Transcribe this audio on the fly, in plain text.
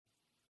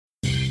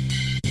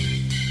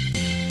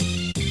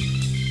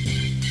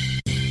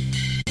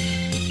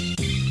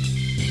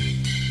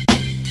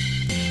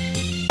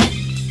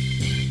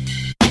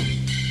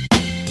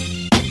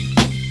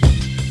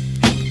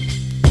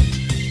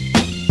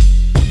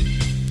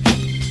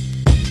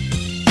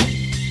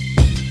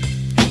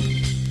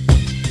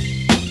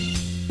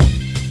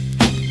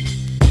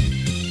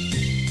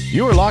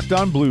You are Locked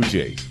On Blue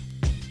Jays,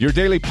 your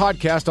daily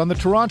podcast on the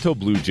Toronto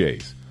Blue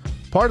Jays,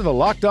 part of the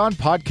Locked On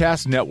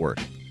Podcast Network,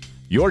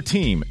 your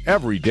team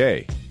every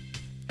day.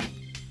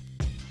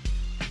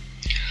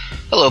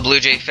 Hello, Blue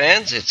Jay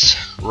fans. It's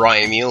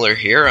Ryan Mueller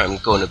here. I'm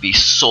going to be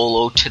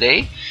solo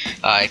today.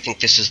 I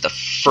think this is the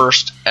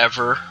first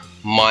ever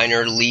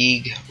minor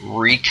league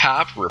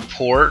recap,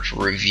 report,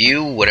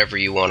 review, whatever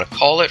you want to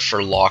call it,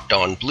 for Locked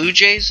On Blue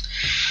Jays.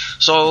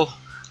 So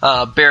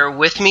bear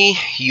with me.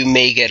 You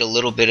may get a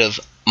little bit of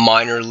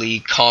minor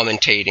league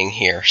commentating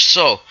here.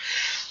 So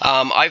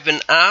I've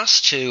been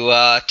asked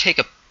to take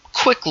a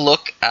quick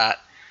look at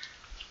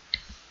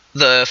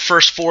the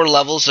first four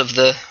levels of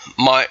the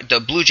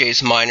Blue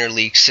Jays minor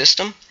league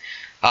system,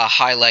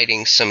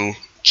 highlighting some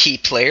key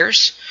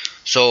players.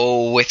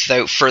 So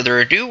without further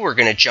ado, we're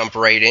going to jump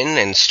right in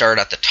and start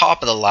at the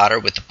top of the ladder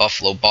with the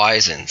Buffalo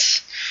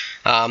Bisons.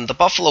 The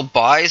Buffalo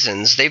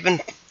Bisons, they've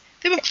been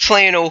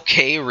playing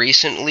okay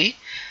recently.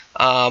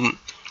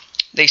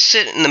 They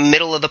sit in the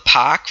middle of the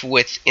pack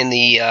in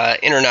the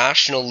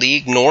International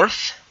League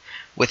North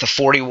with a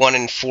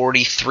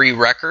 41-43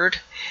 record.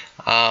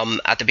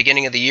 At the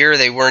beginning of the year,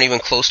 they weren't even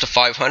close to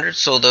 500,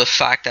 so the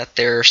fact that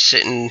they're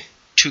sitting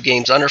 2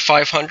 games under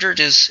 500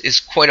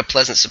 is quite a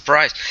pleasant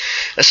surprise,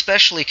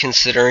 especially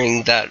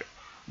considering that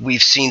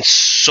we've seen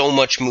so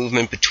much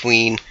movement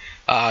between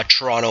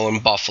Toronto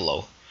and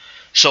Buffalo.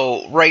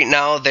 So right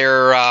now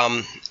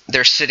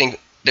they're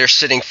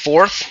sitting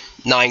fourth,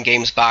 9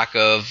 games back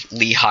of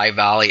Lehigh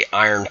Valley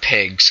Iron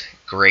Pigs.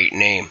 Great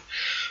name.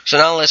 So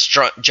now let's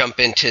jump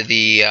into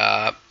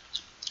the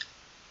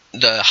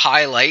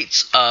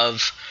highlights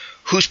of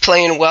who's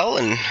playing well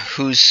and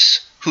who's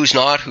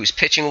not, who's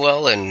pitching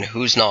well and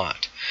who's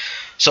not.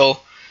 So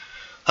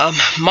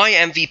my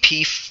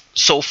MVP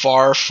so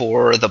far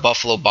for the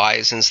Buffalo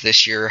Bisons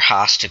this year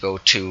has to go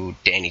to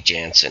Danny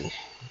Jansen.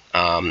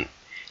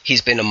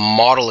 He's been a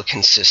model of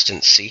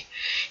consistency.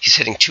 He's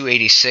hitting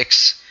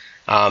 .286.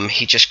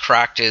 He just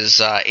cracked his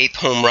 8th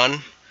home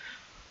run,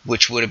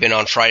 which would have been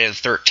on Friday the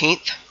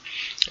 13th.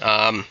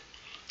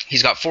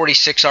 He's got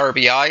 46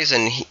 RBIs,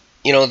 and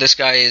this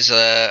guy is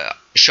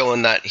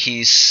showing that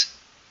he's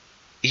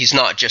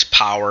not just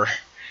power.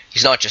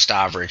 He's not just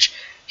average.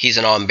 He's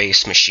an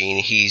on-base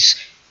machine. He's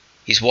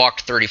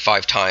walked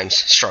 35 times,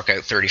 struck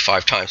out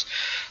 35 times.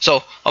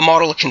 So a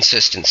model of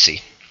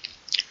consistency.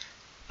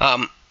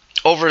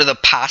 Over the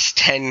past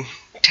 10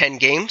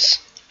 games,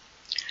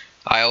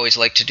 I always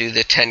like to do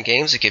the 10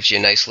 games. It gives you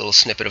a nice little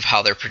snippet of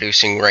how they're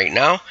producing right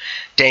now.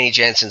 Danny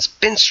Jansen's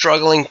been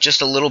struggling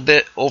just a little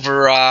bit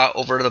over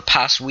the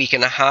past week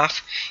and a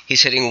half.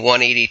 He's hitting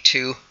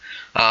 .182.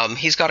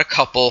 He's got a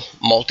couple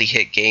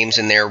multi-hit games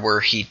in there where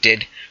he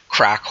did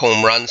crack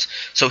home runs.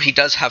 So he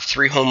does have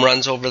 3 home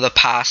runs over the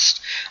past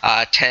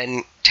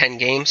 10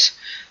 games.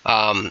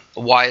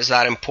 Why is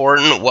that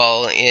important?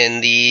 Well,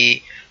 in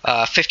the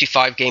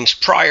 55 games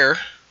prior,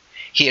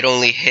 he had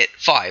only hit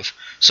 5.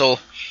 So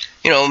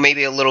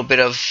maybe a little bit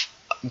of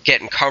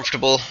getting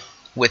comfortable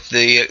with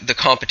the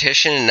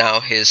competition, and now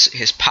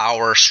his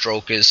power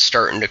stroke is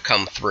starting to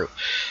come through.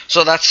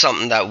 So that's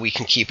something that we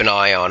can keep an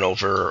eye on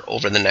over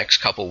the next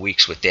couple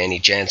weeks with Danny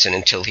Jansen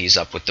until he's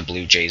up with the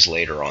Blue Jays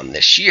later on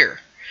this year.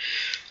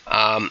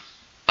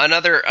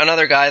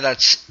 Another guy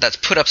that's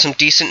put up some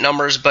decent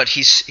numbers, but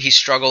he's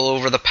struggled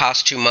over the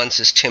past 2 months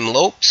is Tim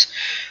Lopes.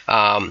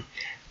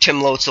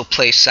 Tim Lopes will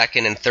play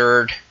second and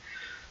third.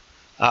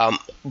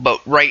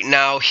 But right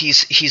now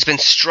he's been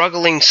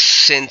struggling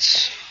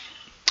since,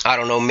 I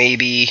don't know,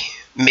 maybe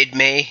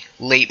mid-May,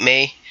 late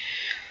May.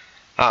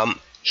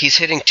 He's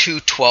hitting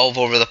 .212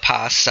 over the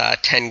past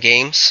 10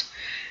 games,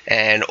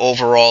 and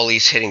overall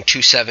he's hitting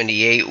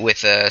 .278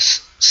 with a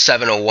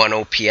 701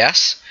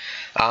 OPS.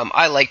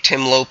 I like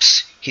Tim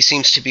Lopes. He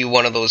seems to be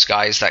one of those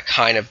guys that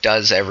kind of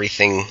does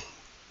everything,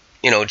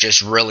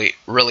 just really,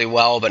 really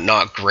well, but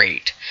not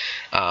great.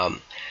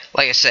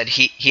 Like I said,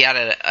 he had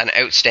an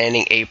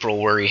outstanding April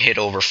where he hit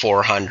over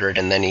 400,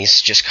 and then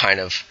he's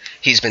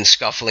been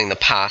scuffling the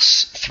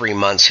past 3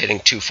 months, hitting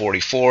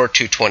 .244,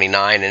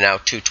 .229, and now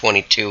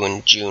 .222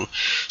 in June.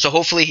 So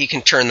hopefully he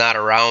can turn that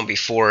around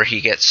before he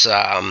gets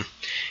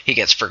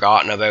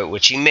forgotten about,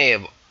 which he may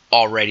have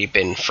already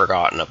been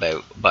forgotten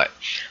about, but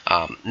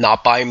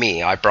not by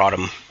me. I brought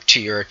him to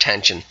your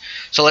attention.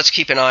 So let's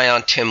keep an eye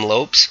on Tim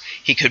Lopes.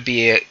 He could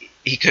be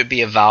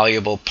a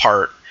valuable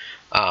part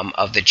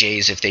of the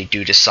Jays if they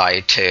do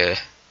decide to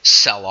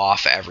sell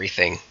off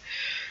everything.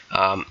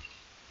 We're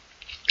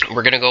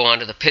going to go on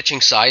to the pitching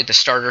side, the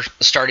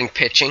starting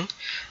pitching.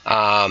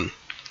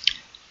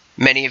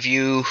 Many of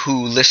you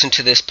who listen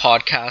to this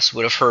podcast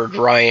would have heard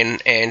Ryan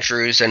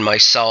Andrews and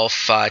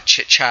myself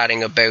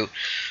chit-chatting about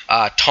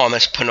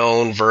Thomas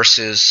Pannone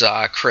versus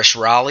Chris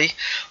Rowley.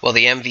 Well,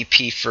 the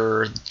MVP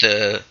for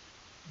the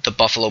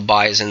Buffalo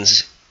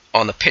Bisons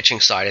on the pitching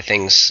side of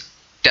things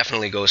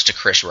definitely goes to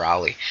Chris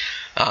Rowley.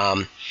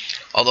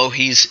 Although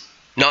he's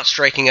not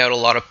striking out a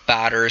lot of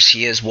batters,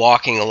 he is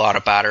walking a lot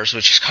of batters,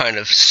 which has kind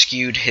of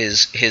skewed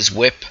his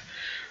whip,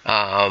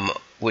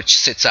 which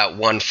sits at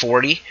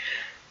 140.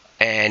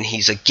 and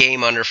he's a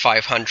game under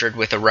 500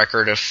 with a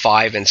record of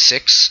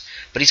 5-6.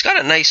 But he's got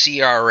a nice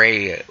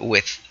ERA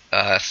with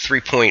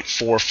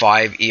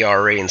 3.45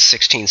 ERA in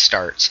 16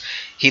 starts.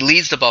 He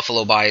leads the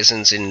Buffalo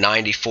Bisons in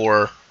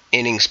 94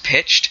 innings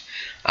pitched,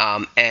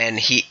 and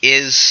he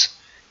is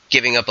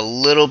giving up a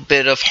little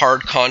bit of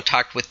hard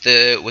contact with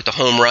the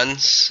home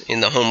runs in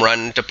the home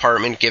run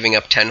department, giving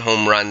up 10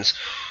 home runs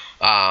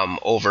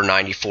over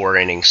 94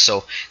 innings.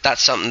 So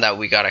that's something that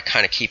we got to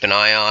kind of keep an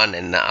eye on,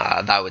 and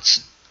that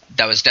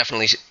was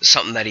definitely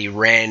something that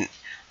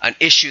an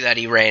issue that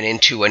he ran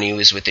into when he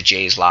was with the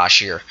Jays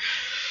last year.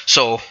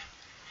 So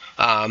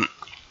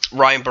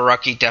Ryan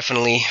Borucki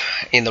definitely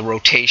in the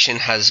rotation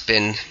has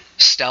been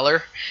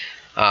stellar.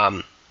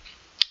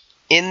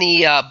 In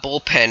the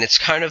bullpen, it's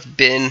kind of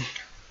been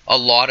a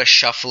lot of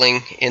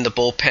shuffling in the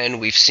bullpen.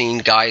 We've seen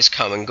guys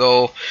come and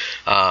go.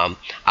 Al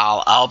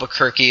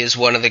Albuquerque is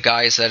one of the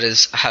guys that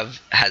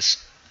has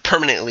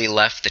permanently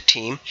left the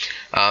team.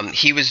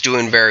 He was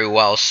doing very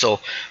well. So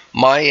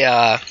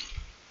my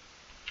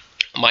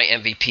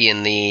MVP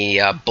in the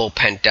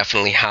bullpen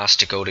definitely has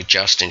to go to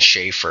Justin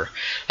Schaefer.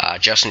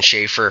 Justin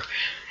Schaefer,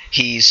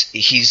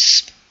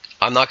 he's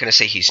I'm not going to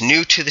say he's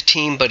new to the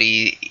team, but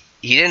he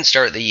didn't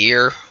start the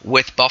year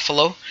with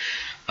Buffalo.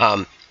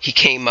 He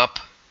came up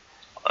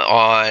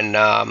on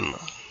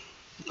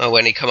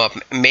when he come up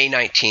May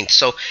 19th.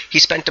 So he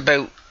spent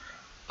about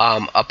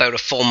a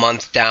full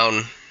month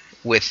down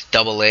with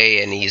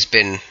Double-A, and he's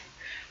been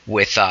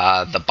with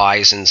the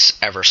Bisons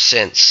ever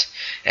since.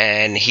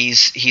 And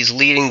he's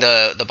leading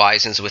the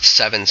Bisons with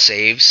 7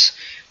 saves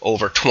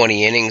over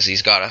 20 innings.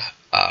 He's got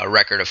a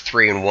record of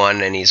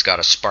 3-1, and he's got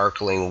a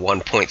sparkling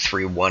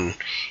 1.31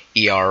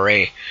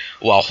 ERA,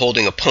 while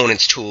holding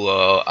opponents to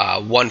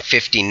a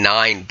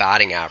 159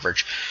 batting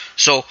average.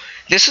 So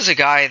this is a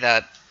guy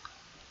that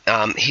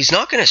he's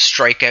not going to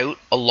strike out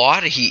a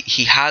lot.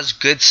 He has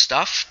good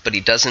stuff, but he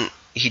doesn't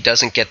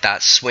get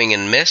that swing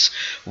and miss,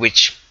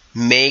 which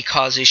may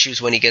cause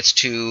issues when he gets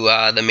to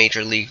the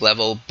major league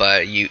level,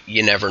 but you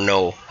never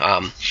know.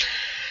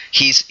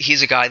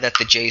 He's a guy that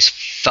the Jays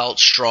felt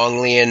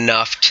strongly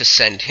enough to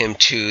send him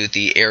to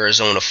the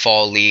Arizona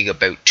Fall League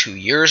about 2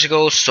 years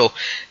ago, so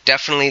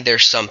definitely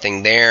there's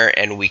something there,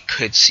 and we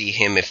could see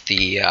him if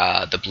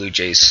the Blue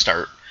Jays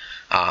start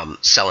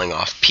selling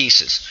off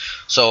pieces.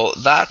 So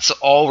that's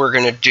all we're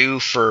going to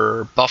do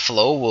for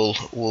Buffalo.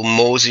 We'll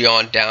mosey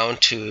on down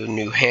to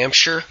New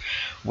Hampshire,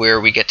 where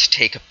we get to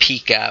take a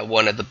peek at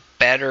one of the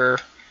better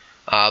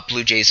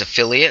Blue Jays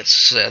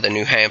affiliates, the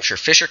New Hampshire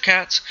Fisher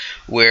Cats,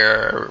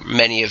 where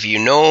many of you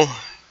know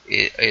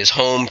is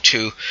home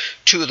to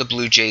two of the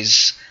Blue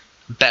Jays'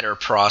 better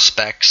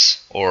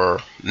prospects, or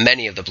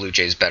many of the Blue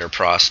Jays' better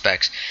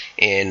prospects,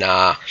 in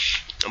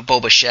Bo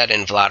Bichette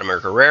and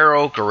Vladimir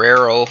Guerrero.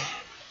 Guerrero,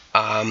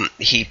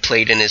 he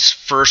played in his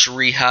first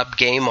rehab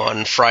game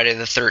on Friday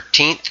the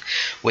 13th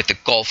with the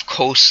Gulf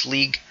Coast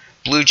League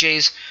Blue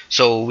Jays,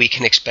 so we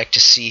can expect to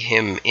see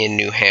him in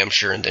New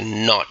Hampshire in the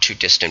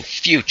not-too-distant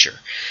future.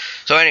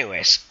 So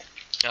anyways,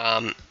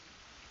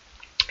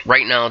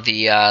 right now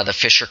the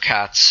Fisher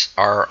Cats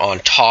are on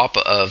top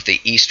of the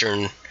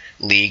Eastern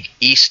League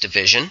East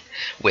Division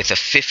with a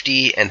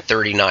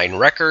 50-39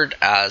 record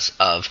as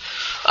of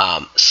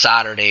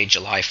Saturday,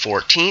 July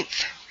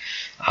 14th.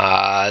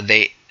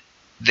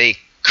 They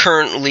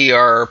currently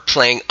are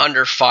playing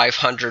under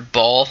 500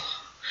 ball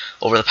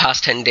over the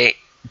past 10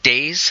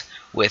 days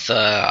with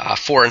a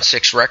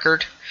 4-6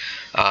 record,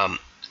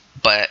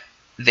 but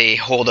they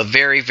hold a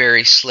very,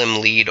 very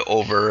slim lead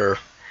over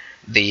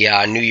the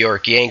New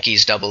York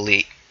Yankees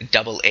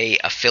Double-A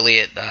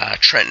affiliate,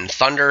 Trenton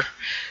Thunder,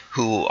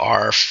 who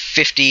are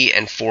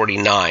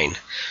 50-49.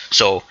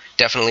 So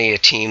definitely a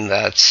team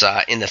that's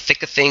in the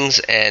thick of things,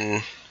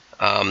 and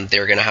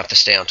they're going to have to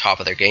stay on top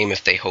of their game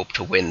if they hope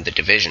to win the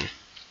division.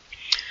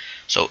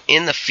 So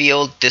in the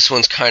field, this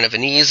one's kind of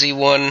an easy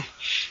one.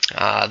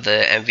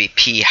 The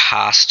MVP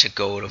has to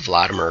go to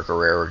Vladimir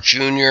Guerrero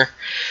Jr.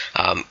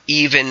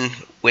 Even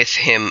with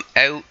him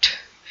out,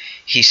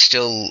 he's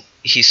still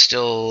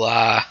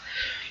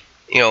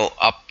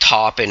up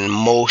top in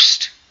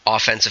most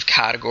offensive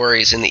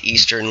categories in the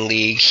Eastern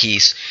League.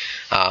 He's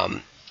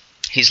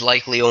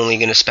likely only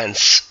going to spend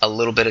a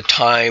little bit of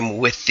time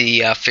with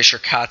the Fisher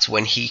Cats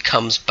when he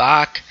comes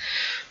back,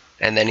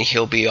 and then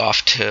he'll be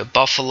off to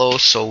Buffalo,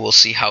 so we'll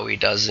see how he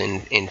does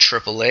in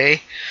AAA.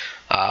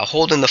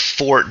 Holding the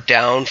fort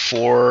down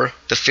for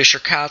the Fisher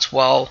Cats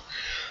while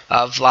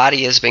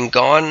Vladdy has been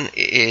gone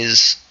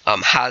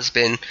has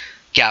been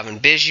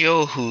Gavin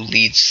Biggio, who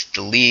leads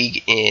the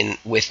league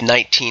with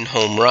 19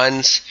 home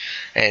runs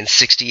and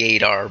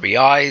 68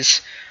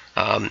 RBIs.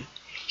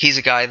 He's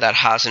a guy that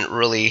hasn't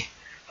really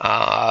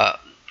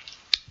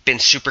been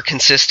super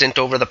consistent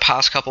over the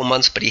past couple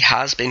months, but he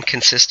has been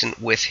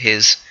consistent with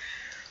his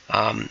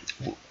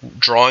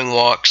drawing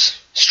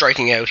walks,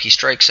 striking out. He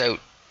strikes out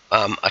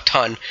a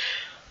ton,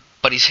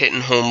 but he's hitting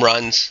home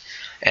runs,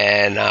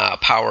 and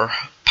power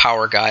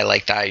guy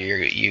like that,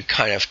 you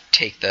kind of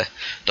take the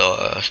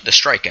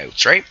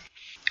strikeouts, right?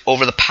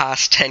 over the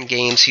past 10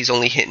 games, he's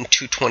only hitting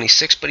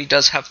 .226, but he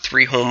does have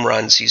 3 home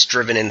runs. He's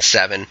driven in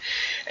 7.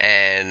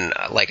 And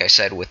like I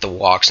said, with the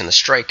walks and the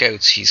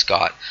strikeouts, he's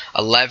got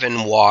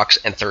 11 walks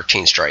and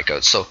 13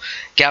 strikeouts. So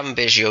Gavin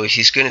Biggio,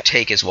 he's going to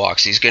take his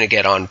walks. He's going to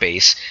get on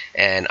base.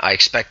 And I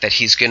expect that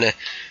he's going to,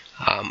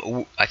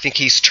 I think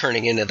he's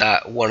turning into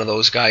that one of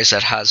those guys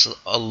that has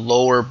a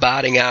lower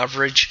batting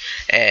average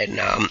and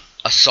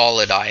a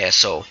solid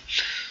ISO.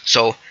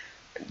 So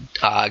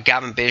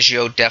Gavin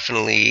Biggio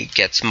definitely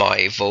gets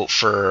my vote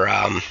for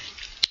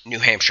New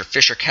Hampshire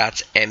Fisher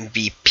Cats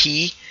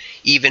MVP,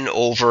 even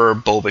over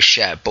Bo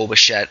Bichette. Bo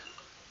Bichette,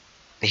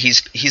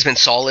 he's been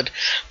solid,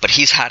 but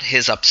he's had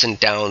his ups and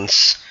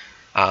downs.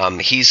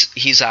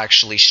 He's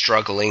actually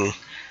struggling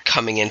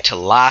coming into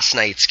last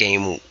night's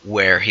game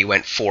where he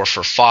went 4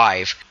 for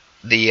 5.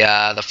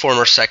 The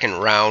former second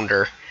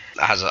rounder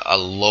has a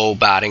low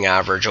batting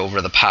average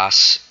over the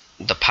past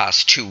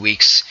 2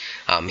 weeks.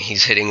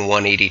 He's hitting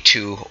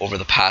 182 over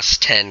the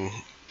past 10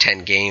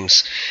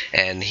 games,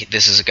 and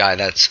this is a guy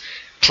that's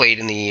played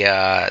in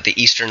the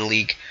Eastern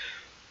League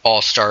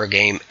All-Star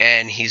game,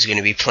 and he's going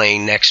to be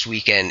playing next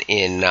weekend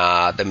in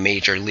the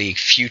Major League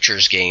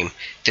Futures game.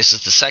 This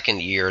is the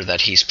second year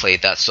that he's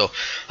played that, so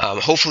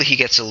hopefully he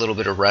gets a little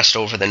bit of rest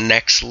over the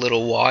next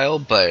little while,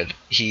 but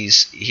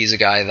he's a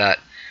guy that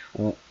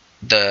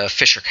the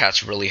Fisher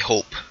Cats really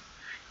hope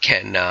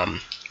can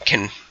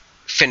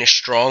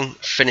finish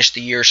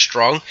the year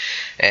strong,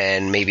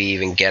 and maybe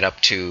even get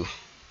up to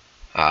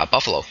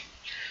Buffalo.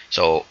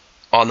 So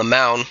on the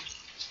mound,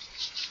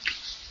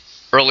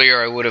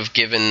 earlier I would have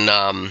given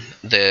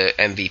the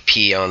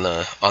MVP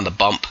on the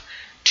bump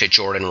to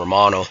Jordan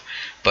Romano,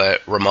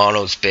 but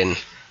Romano's been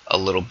a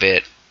little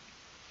bit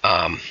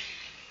off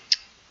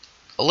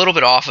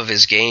of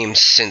his game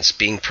since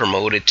being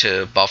promoted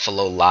to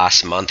Buffalo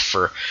last month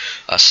for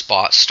a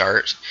spot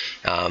start.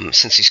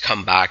 Since he's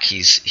come back,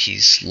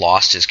 he's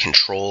lost his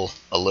control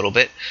a little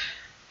bit.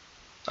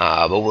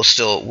 But we'll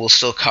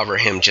still cover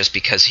him just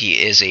because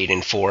he is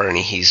 8-4 and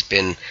he's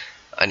been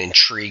an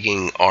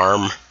intriguing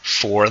arm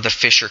for the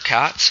Fisher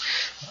Cats.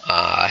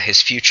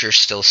 His future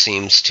still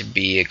seems to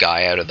be a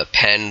guy out of the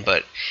pen,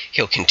 but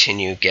he'll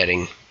continue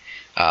getting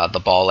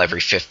the ball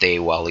every 5th day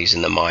while he's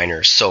in the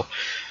minors. So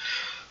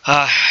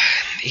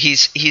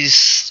he's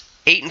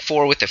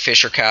 8-4 with the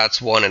Fisher Cats,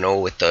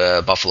 1-0 with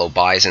the Buffalo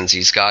Bisons.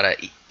 He's got an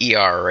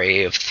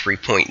ERA of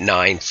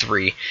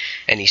 3.93,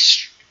 and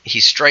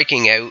he's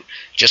striking out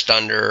just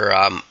under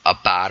a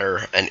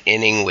batter an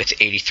inning with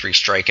 83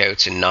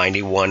 strikeouts in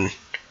 91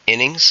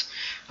 innings.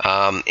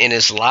 In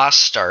his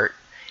last start,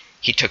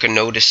 he took a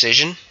no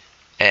decision,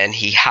 and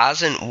he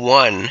hasn't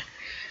won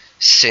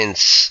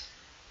since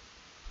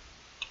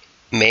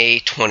May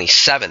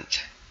 27th.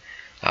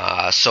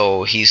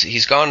 So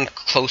he's gone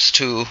close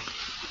to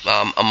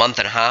a month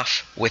and a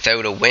half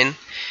without a win,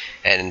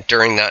 and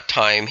during that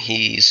time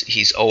he's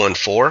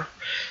 0-4.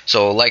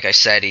 So like I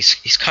said,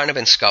 he's kind of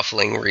been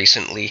scuffling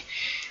recently.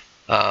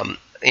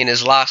 In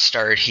his last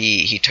start,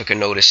 he took a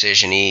no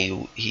decision.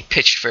 He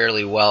pitched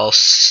fairly well,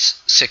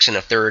 6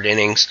 1/3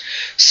 innings,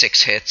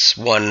 6 hits,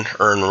 1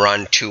 earned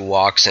run, 2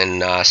 walks,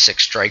 and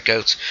 6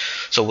 strikeouts.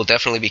 So we'll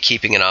definitely be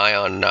keeping an eye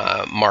on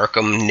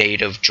Markham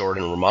native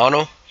Jordan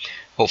Romano.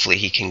 Hopefully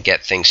he can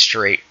get things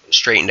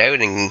straightened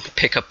out and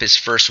pick up his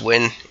first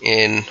win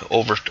in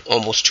over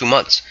almost 2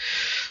 months.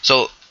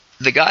 So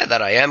the guy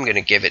that I am going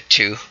to give it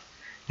to,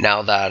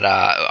 now that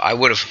I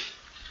would have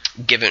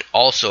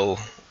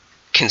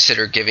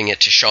consider giving it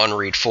to Sean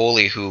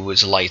Reed-Foley, who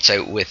was lights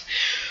out with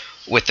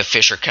the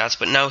Fisher Cats,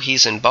 but now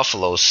he's in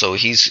Buffalo, so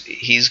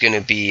he's going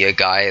to be a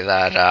guy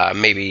that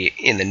maybe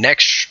in the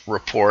next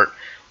report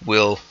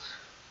will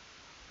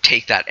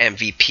take that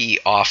MVP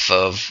off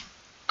of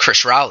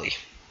Chris Rowley.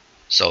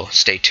 So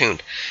stay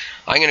tuned.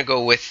 I'm going to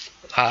go with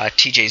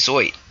TJ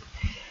Zoit,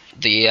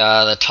 the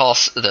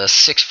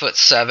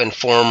 6'7"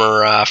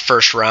 former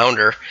first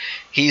rounder.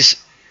 He's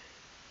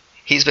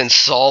been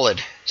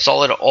solid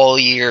all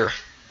year.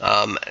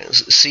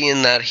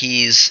 Seeing that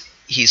he's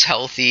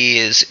healthy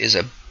is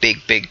a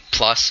big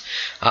plus.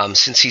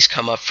 Since he's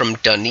come up from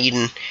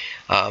Dunedin,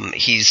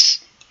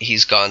 he's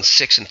gone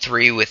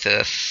 6-3 with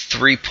a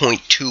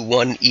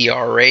 3.21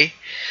 ERA.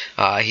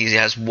 He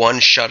has 1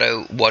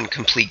 shutout, 1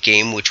 complete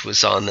game, which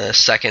was on the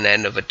second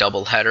end of a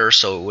doubleheader,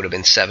 so it would have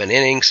been 7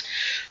 innings.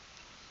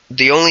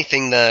 The only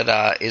thing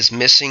that is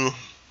missing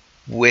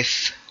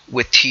with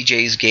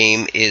TJ's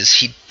game is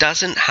he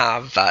doesn't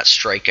have that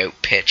strikeout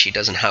pitch. He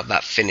doesn't have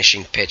that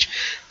finishing pitch,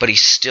 but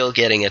he's still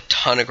getting a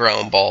ton of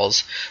ground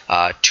balls,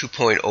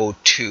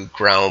 2.02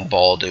 ground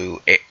ball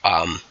to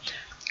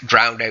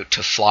ground out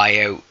to fly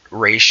out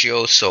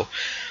ratio. So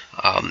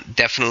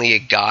definitely a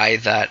guy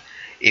that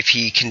if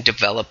he can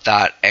develop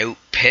that out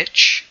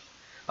pitch,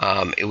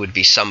 it would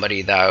be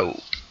somebody that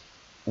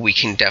we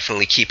can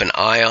definitely keep an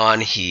eye on.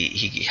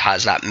 He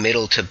has that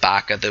middle to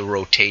back of the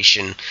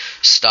rotation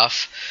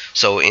stuff.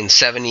 So in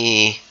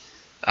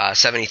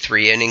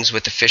 73 innings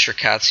with the Fisher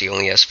Cats, he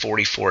only has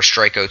 44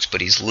 strikeouts,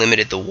 but he's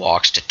limited the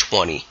walks to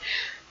 20.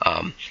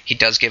 He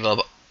does give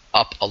up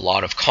a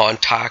lot of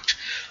contact.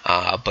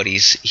 but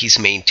he's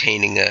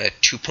maintaining a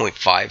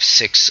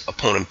 2.56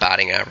 opponent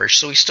batting average,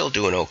 so he's still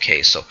doing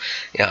okay. So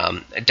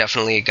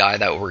definitely a guy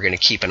that we're going to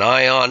keep an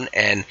eye on,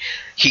 and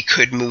he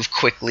could move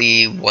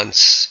quickly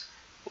once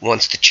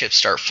the chips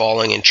start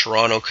falling in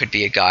Toronto. Could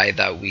be a guy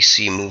that we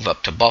see move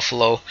up to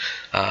Buffalo,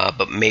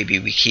 but maybe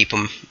we keep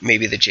him.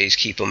 Maybe the Jays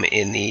keep him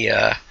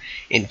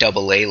in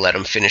Double-A, let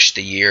him finish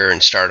the year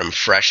and start him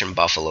fresh in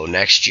Buffalo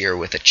next year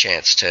with a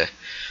chance to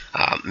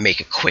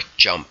make a quick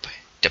jump,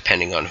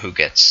 depending on who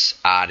gets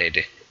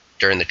added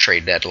during the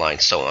trade deadline,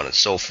 so on and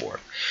so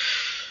forth.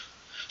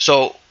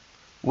 So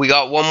we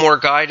got one more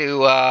guy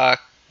to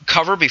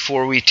cover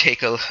before we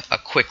take a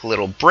quick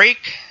little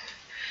break,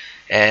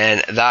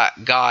 and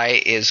that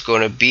guy is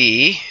going to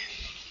be,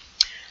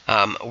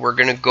 we're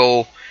going to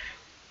go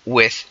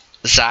with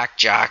Zach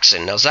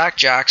Jackson. Now, Zach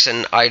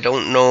Jackson, I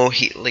don't know,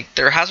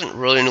 there hasn't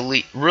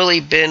really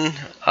been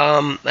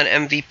an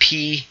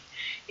MVP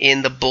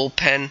in the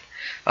bullpen.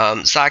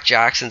 Zach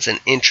Jackson's an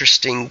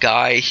interesting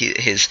guy.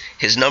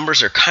 His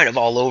numbers are kind of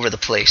all over the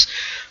place.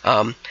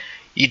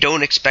 You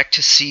don't expect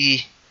to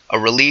see a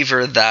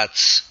reliever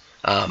that's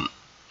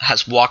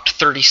has walked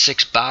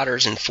 36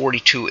 batters in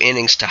 42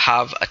 innings to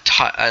have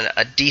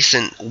a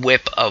decent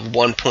whip of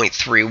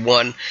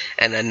 1.31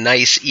 and a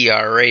nice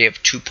ERA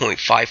of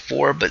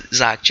 2.54, but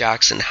Zach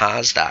Jackson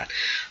has that.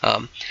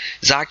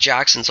 Zach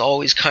Jackson's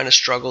always kind of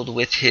struggled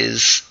with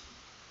his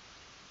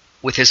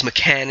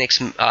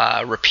mechanics,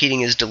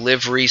 repeating his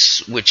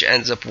deliveries, which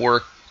ends up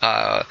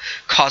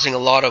causing a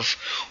lot of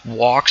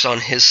walks on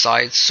his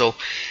side. So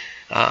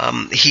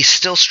he's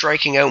still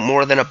striking out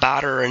more than a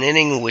batter an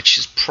inning, which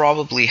has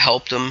probably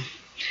helped him.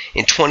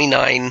 In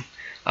 29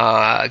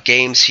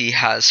 games, he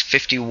has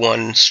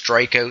 51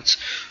 strikeouts,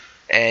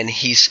 and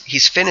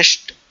he's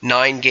finished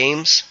 9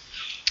 games.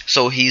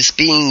 So he's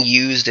being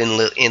used in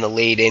the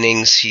late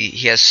innings.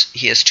 He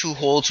has 2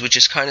 holds, which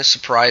is kind of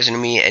surprising to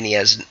me, and he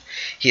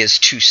has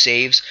 2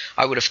 saves.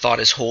 I would have thought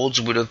his holds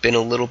would have been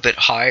a little bit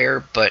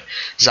higher, but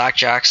Zach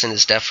Jackson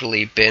has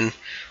definitely been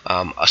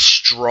a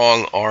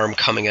strong arm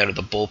coming out of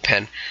the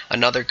bullpen.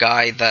 Another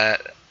guy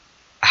that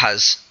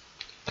has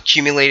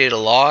accumulated a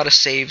lot of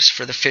saves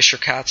for the Fisher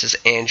Cats is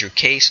Andrew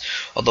Case,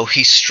 although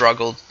he's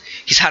struggled.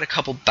 He's had a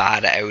couple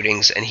bad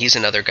outings, and he's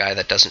another guy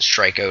that doesn't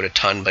strike out a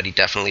ton, but he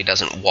definitely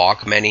doesn't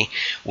walk many,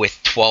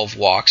 with 12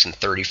 walks in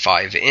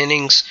 35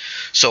 innings.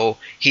 So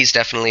he's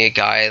definitely a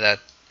guy that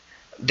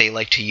they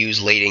like to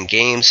use late in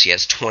games. He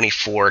has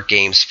 24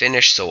 games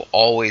finished, so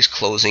always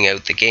closing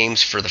out the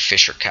games for the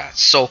Fisher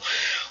Cats. So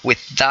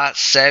with that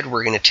said,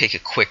 we're going to take a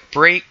quick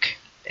break,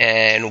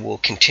 and we'll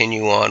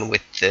continue on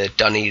with the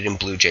Dunedin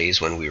Blue Jays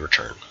when we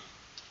return.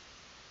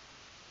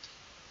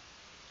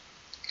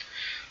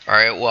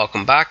 Alright,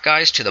 welcome back,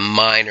 guys, to the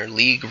minor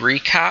league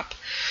recap.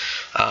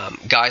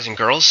 Guys and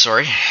girls,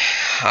 sorry.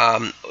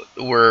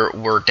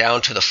 We're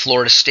down to the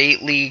Florida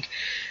State League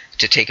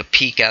to take a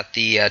peek at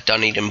the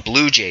Dunedin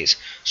Blue Jays.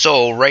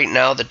 So right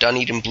now the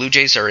Dunedin Blue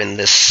Jays are in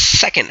the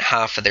second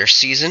half of their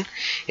season.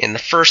 In the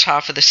first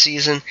half of the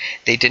season,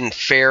 they didn't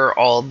fare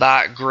all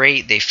that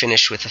great. They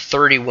finished with a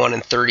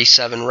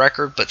 31-37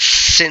 record, but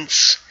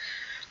since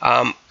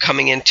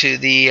coming into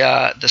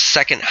the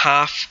second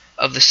half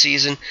of the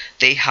season,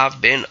 they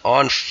have been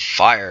on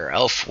fire.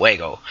 El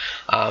Fuego.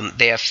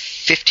 They have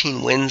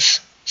 15 wins,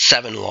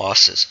 7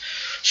 losses.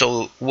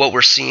 So what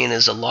we're seeing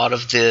is a lot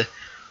of the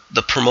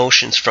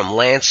promotions from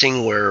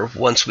Lansing, where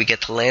once we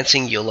get to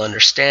Lansing, you'll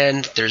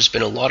understand there's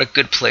been a lot of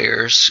good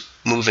players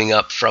moving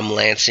up from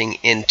Lansing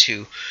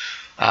into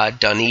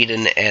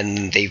Dunedin,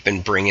 and they've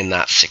been bringing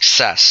that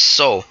success.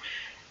 So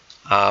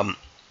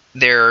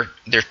they're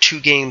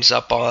 2 games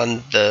up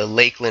on the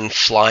Lakeland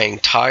Flying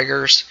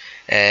Tigers,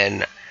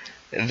 and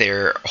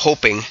they're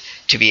hoping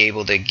to be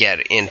able to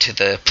get into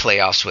the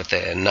playoffs with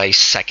a nice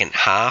second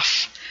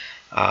half.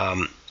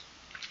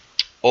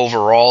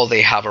 Overall,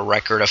 they have a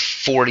record of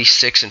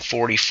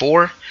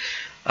 46-44.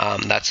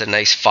 That's a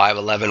nice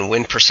 .511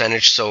 win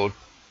percentage, so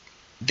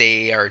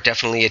they are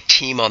definitely a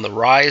team on the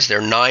rise. They're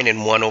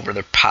 9-1 over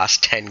their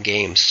past 10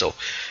 games, so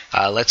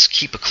let's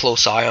keep a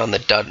close eye on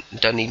the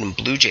Dunedin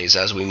Blue Jays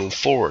as we move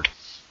forward.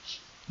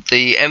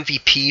 The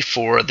MVP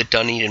for the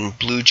Dunedin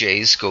Blue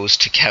Jays goes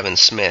to Kevin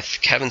Smith.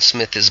 Kevin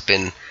Smith has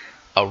been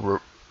a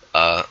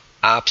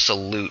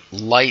absolute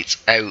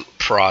lights-out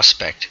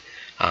prospect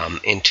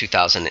in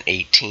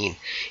 2018.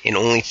 In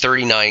only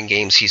 39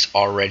 games, he's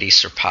already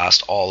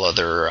surpassed all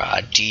other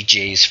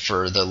DJs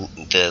for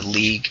the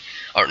league,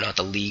 or not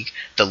the league,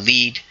 the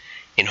lead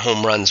in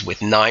home runs,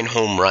 with 9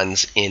 home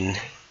runs in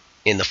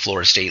the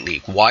Florida State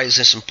League. Why is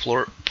this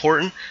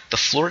important? The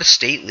Florida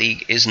State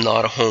League is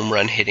not a home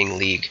run hitting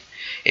league.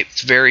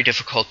 It's very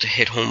difficult to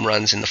hit home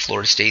runs in the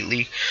Florida State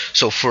League.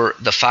 So for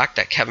the fact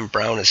that Kevin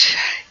Brown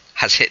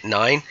has hit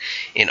 9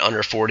 in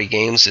under 40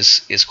 games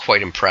is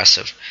quite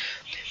impressive.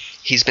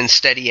 He's been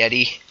steady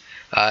Eddie.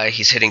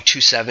 He's hitting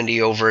 .270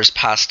 over his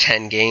past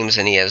 10 games,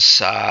 and he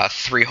has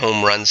 3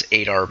 home runs,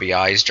 8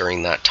 RBIs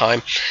during that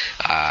time.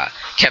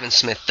 Kevin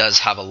Smith does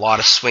have a lot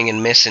of swing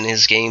and miss in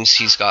his games.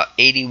 He's got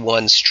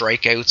 81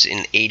 strikeouts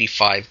in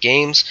 85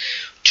 games,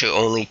 to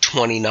only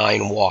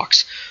 29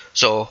 walks.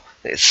 So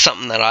it's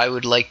something that I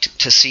would like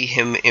to see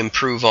him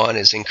improve on,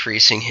 is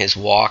increasing his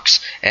walks.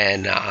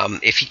 And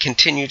if he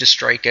continued to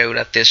strike out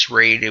at this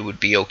rate, it would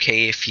be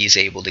okay if he's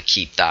able to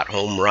keep that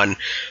home run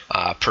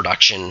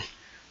production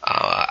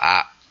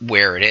at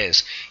where it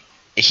is.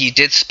 He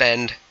did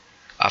spend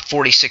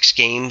 46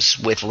 games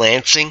with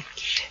Lansing,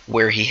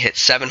 where he hit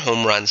 7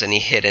 home runs and he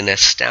hit an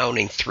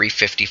astounding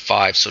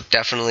 .355. So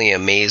definitely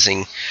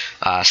amazing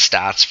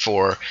stats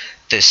for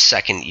this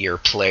second-year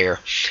player.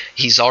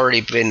 He's already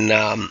been...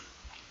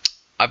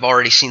 I've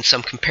already seen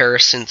some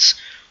comparisons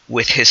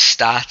with his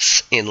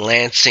stats in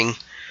Lansing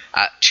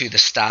to the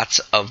stats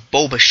of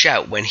Bo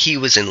Bichette when he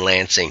was in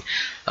Lansing.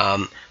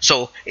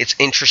 So it's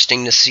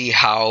interesting to see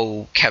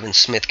how Kevin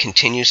Smith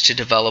continues to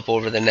develop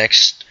over the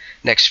next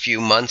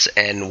few months,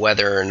 and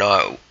whether or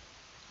not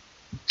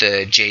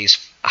the Jays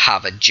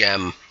have a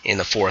gem in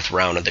the 4th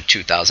round of the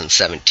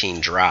 2017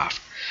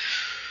 draft.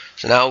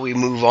 So now we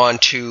move on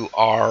to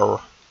our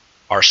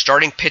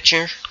starting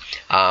pitcher.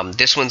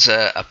 This one's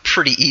a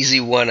pretty easy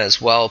one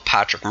as well,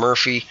 Patrick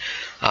Murphy.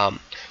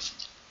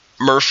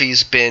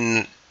 Murphy's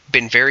been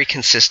very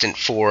consistent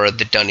for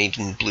the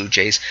Dunedin Blue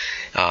Jays.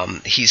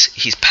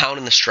 He's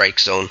pounding the strike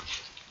zone.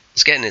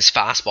 He's getting his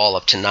fastball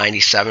up to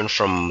 97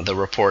 from the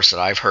reports that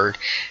I've heard,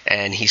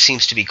 and he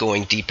seems to be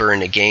going deeper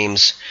into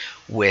games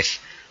with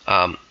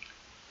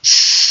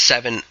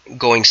 7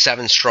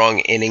 strong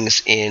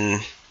innings in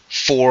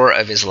 4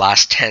 of his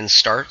last 10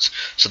 starts.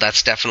 So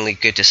that's definitely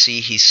good to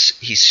see.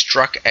 He's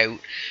struck out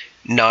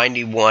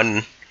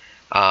 91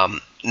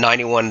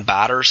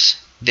 batters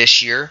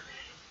this year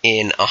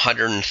in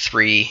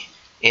 103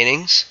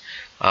 innings.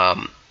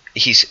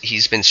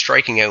 He's been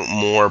striking out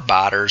more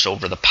batters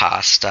over the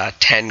past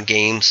 10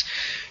 games.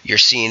 You're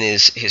seeing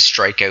his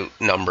strikeout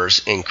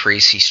numbers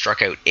increase. He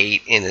struck out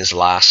 8 in his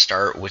last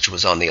start, which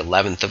was on the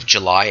 11th of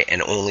July,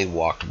 and only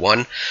walked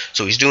 1.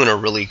 So he's doing a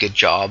really good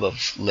job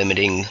of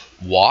limiting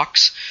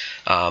walks.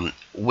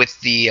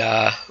 With the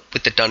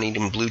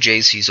Dunedin Blue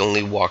Jays, he's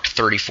only walked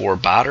 34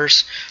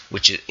 batters,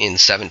 which is in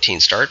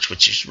 17 starts,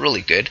 which is really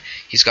good.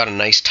 He's got a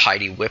nice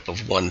tidy whip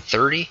of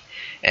 130.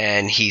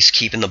 And he's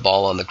keeping the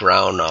ball on the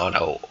ground on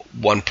a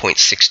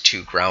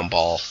 1.62 ground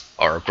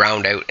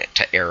out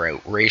to air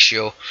out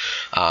ratio.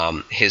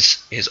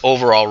 His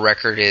overall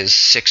record is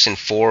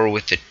 6-4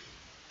 with a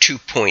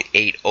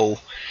 2.80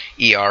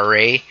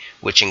 ERA,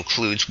 which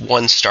includes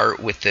 1 start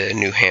with the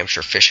New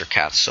Hampshire Fisher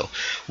Cats. So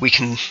we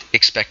can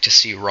expect to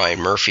see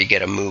Ryan Murphy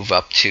get a move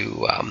up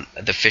to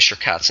the Fisher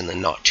Cats in the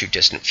not too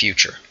distant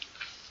future.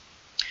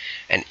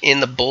 And in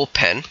the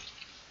bullpen,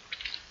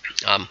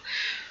 I'm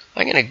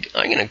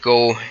gonna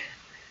go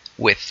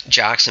with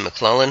Jackson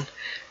McClellan.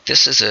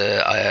 This is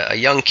a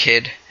young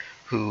kid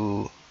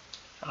who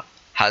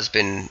has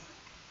been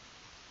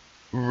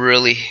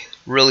really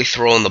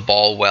throwing the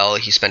ball well.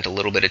 He spent a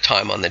little bit of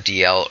time on the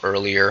DL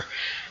earlier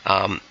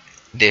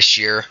this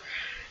year,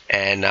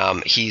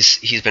 and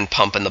he's been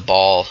pumping the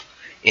ball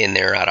in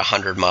there at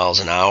 100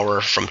 miles an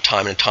hour from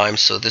time to time.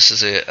 So this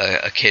is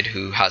a kid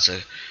who has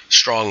a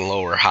strong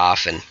lower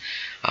half and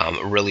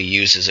really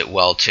uses it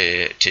well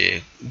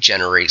to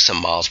generate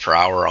some miles per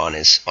hour on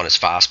his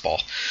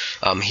fastball.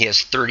 He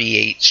has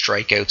 38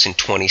 strikeouts in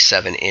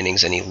 27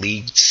 innings, and he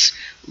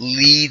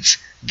leads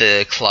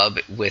the club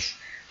with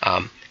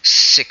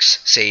 6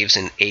 saves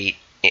in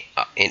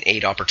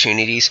 8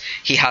 opportunities.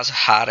 He has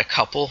had a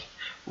couple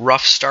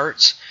rough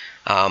starts,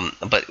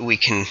 but we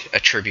can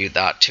attribute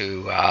that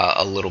to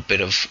a little bit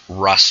of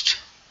rust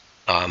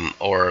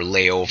or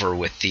layover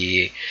with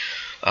the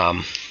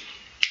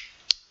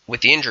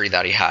injury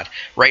that he had.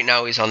 Right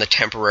now he's on the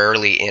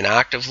temporarily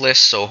inactive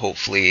list, so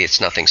hopefully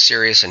it's nothing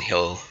serious and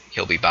he'll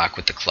be back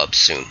with the club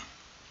soon.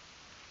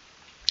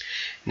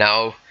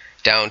 Now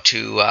down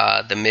to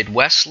the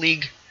Midwest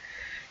League,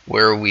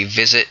 where we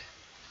visit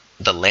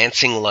the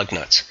Lansing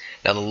Lugnuts.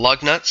 Now the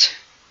Lugnuts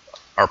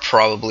are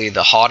probably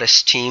the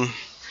hottest team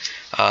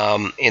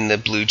in the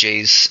Blue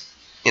Jays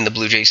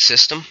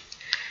system.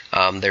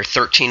 They're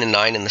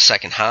 13-9 in the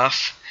second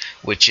half,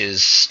 which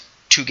is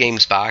 2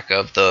 games back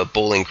of the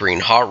Bowling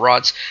Green Hot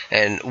Rods,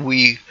 and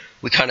we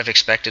kind of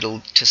expected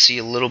to see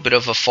a little bit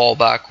of a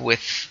fallback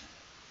with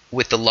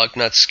the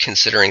Lugnuts,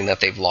 considering that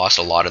they've lost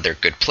a lot of their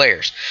good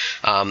players.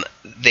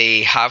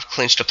 They have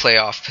clinched a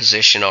playoff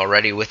position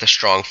already with a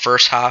strong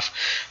first half,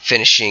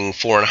 finishing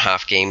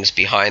 4.5 games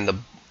behind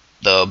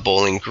the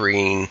Bowling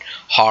Green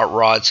Hot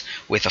Rods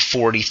with a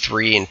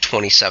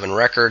 43-27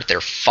 record. They're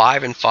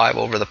 5-5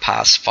 over the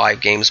past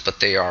 5 games, but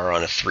they are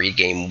on a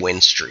 3-game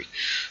win streak.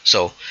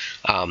 So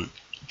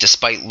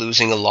despite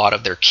losing a lot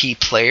of their key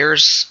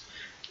players,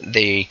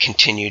 they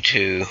continue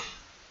to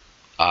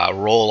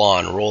roll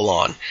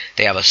on.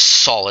 They have a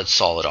solid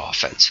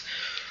offense.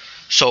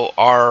 So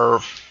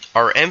our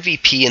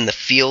MVP in the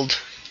field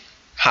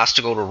has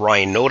to go to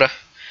Ryan Noda,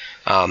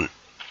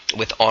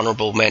 with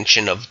honorable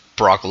mention of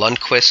Brock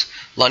Lundquist.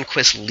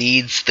 Lundquist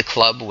leads the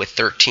club with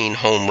 13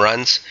 home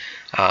runs,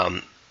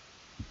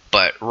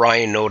 but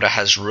Ryan Noda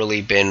has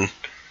really been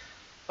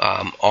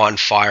on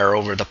fire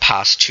over the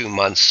past 2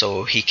 months,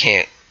 so he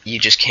can't you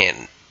just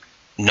can't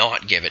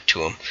not give it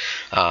to him.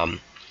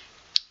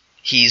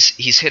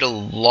 He's hit a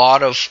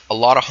lot of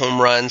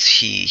home runs.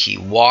 He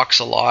walks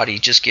a lot. He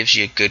just gives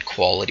you good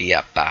quality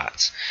at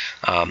bats.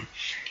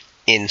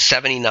 In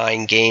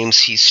 79 games,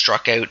 he's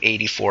struck out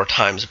 84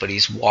 times, but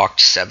he's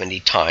walked 70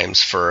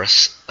 times for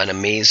an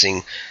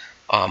amazing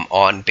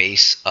on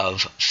base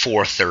of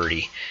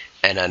 430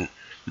 and a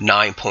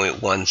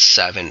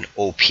 9.17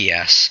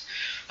 OPS.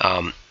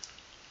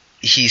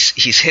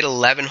 He's hit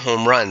 11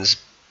 home runs,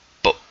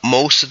 but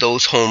most of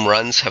those home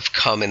runs have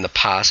come in the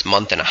past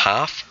month and a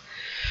half.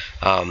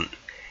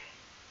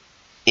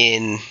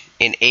 In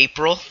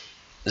April,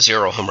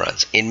 0 home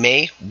runs. In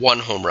May, 1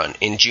 home run.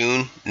 In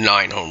June,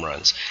 9 home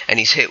runs. And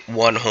he's hit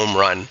 1 home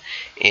run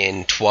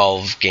in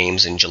 12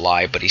 games in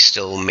July, but he's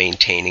still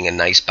maintaining a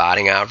nice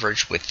batting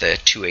average with the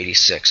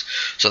 286.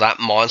 So that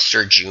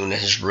monster June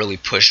has really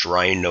pushed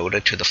Ryan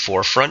Noda to the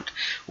forefront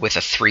with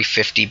a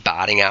 350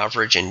 batting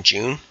average in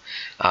June.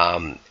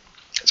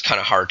 It's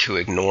kind of hard to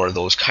ignore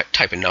those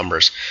type of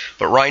numbers.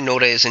 But Ryan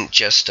Noda isn't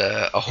just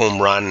a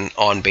home run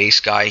on base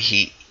guy.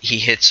 He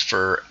hits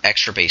for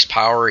extra base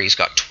power. He's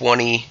got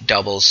 20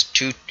 doubles,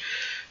 two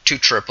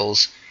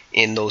triples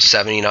in those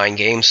 79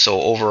 games. So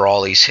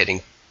overall, he's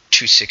hitting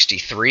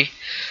 263.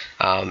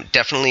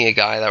 Definitely a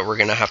guy that we're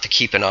going to have to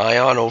keep an eye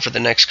on over the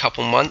next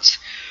couple months.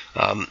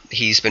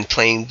 He's been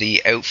playing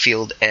the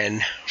outfield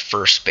and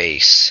first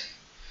base.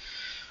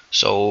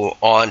 So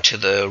on to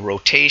the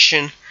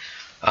rotation.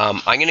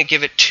 I'm going to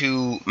give it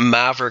to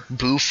Maverick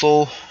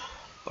Buffo,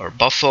 or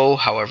Buffo,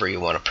 however you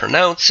want to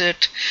pronounce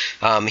it.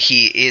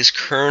 He is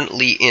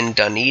currently in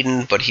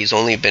Dunedin, but he's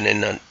only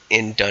been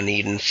in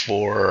Dunedin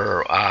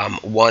for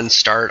 1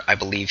 start. I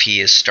believe he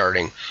is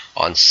starting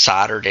on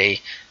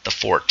Saturday, the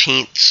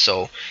 14th.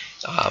 So,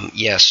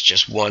 yes,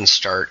 just 1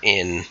 start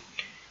in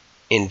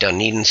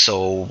Dunedin.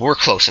 So we're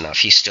close enough.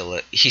 He's still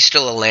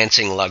a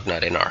Lansing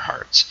Lugnut in our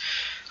hearts.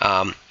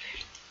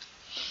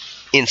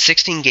 In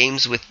 16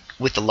 games with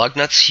the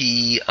Lugnuts,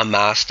 he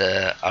amassed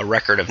a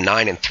record of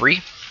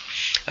 9-3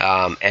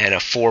 and a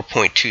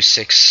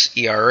 4.26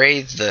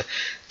 ERA.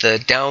 The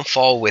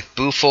downfall with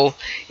Buffo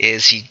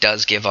is he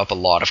does give up a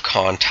lot of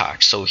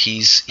contact. So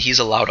he's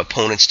allowed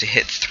opponents to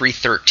hit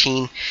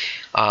 313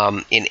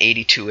 in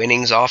 82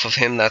 innings off of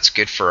him. That's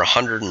good for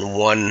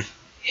 101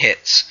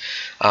 hits.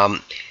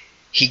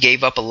 He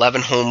gave up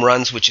 11 home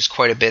runs, which is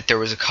quite a bit. There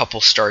was a couple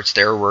starts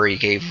there where he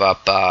gave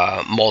up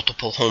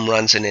multiple home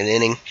runs in an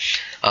inning.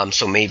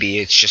 So maybe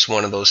it's just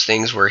one of those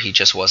things where he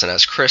just wasn't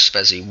as crisp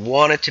as he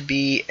wanted to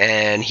be,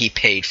 and he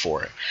paid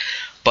for it.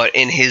 But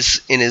in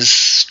his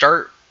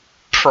start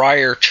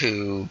prior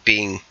to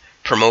being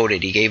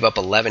promoted, he gave up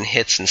 11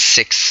 hits in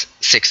six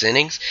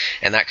innings,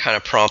 and that kind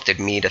of prompted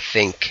me to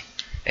think,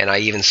 and I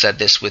even said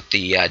this with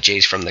the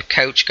Jays from the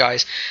Couch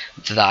guys,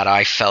 that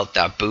I felt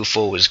that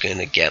Buffo was going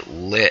to get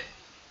lit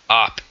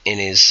up in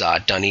his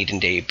Dunedin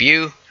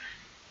debut.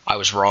 I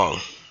was wrong.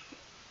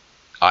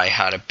 I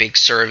had a big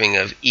serving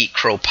of Eat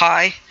Crow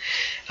Pie.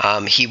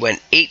 He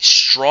went 8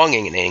 strong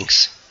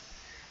innings,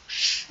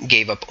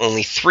 gave up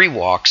only 3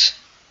 walks,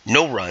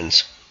 no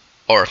runs,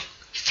 or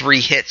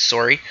 3 hits,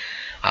 sorry.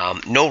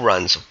 No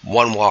runs,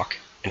 1 walk,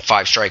 and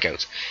 5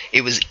 strikeouts.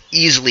 It was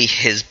easily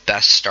his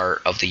best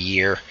start of the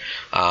year.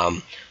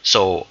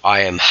 So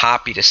I am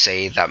happy to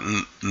say that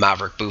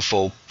Maverick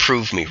Buffo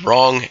proved me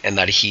wrong and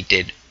that he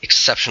did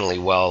exceptionally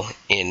well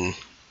in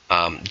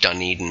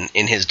Dunedin,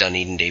 in his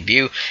Dunedin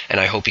debut, and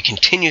I hope he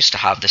continues to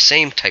have the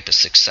same type of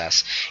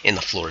success in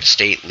the Florida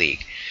State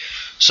League.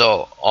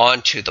 So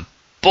on to the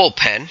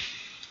bullpen,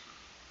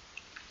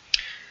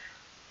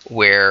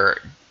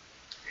 where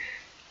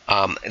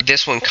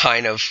this one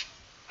kind of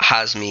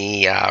has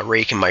me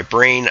raking my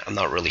brain. I'm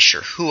not really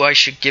sure who I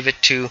should give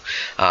it to.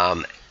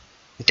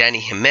 Danny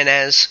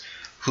Jimenez,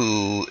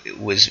 who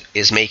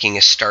is making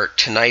a start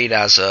tonight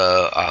as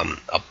a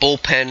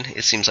bullpen.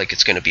 It seems like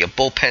it's going to be a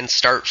bullpen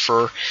start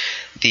for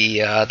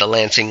the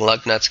Lansing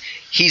Lugnuts.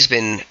 He's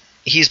been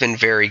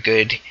very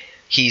good.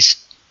 He's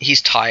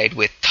tied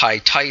with Ty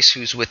Tice,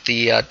 who's with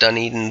the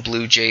Dunedin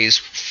Blue Jays,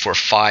 for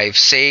 5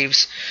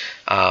 saves.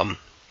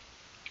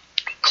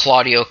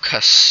 Claudio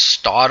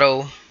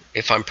Castado,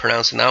 if I'm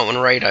pronouncing that one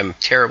right, I'm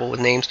terrible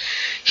with names.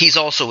 He's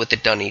also with the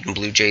Dunedin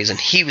Blue Jays, and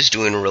he was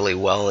doing really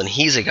well, and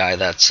he's a guy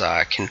that's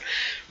can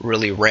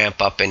really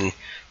ramp up and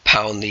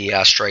pound the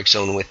strike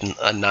zone with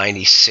a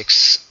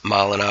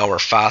 96-mile-an-hour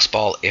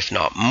fastball, if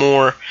not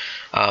more.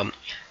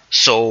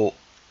 So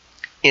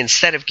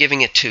instead of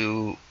giving it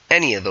to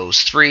any of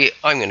those 3,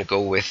 I'm going to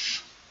go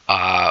with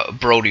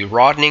Brody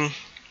Rodning.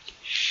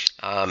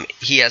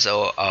 He has a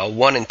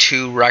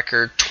 1-2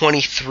 record,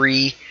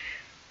 23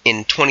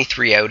 in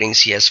 23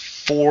 outings. He has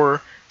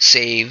 4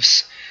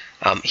 saves.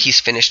 He's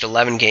finished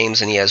 11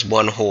 games and he has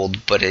 1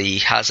 hold, but he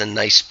has a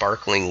nice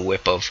sparkling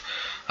whip of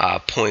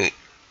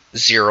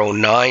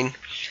 .09.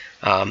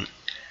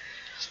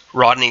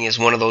 Rodney is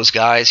one of those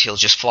guys. He'll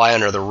just fly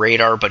under the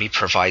radar, but he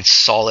provides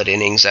solid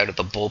innings out of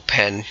the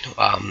bullpen.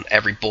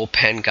 Every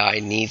bullpen guy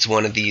needs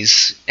one of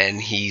these, and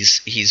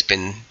he's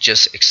been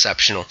just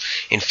exceptional.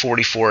 In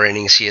 44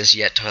 innings, he has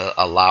yet to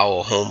allow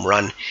a home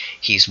run.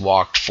 He's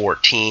walked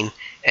 14,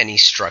 and he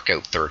struck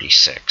out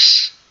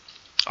 36.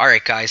 All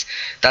right, guys,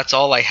 that's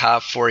all I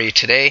have for you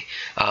today.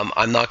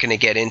 I'm not going to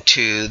get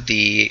into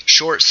the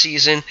short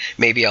season.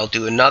 Maybe I'll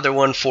do another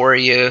one for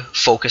you,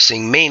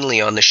 focusing mainly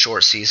on the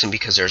short season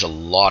because there's a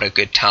lot of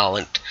good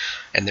talent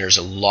and there's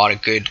a lot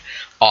of good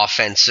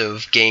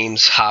offensive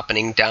games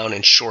happening down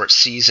in short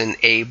season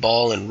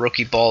A-ball and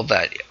rookie ball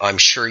that I'm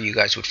sure you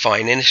guys would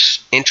find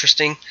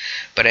interesting.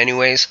 But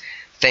anyways,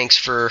 thanks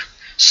for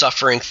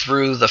suffering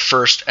through the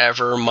first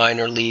ever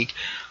minor league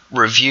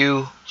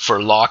review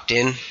for Locked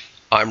In.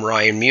 I'm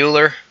Ryan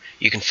Mueller.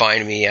 You can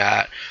find me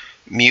at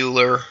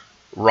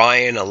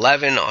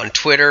MuellerRyan11 on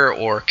Twitter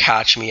or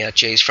catch me at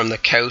Jays from the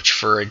Couch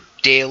for a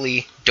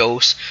daily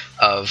dose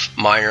of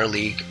minor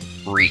league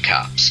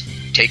recaps.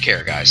 Take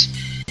care, guys.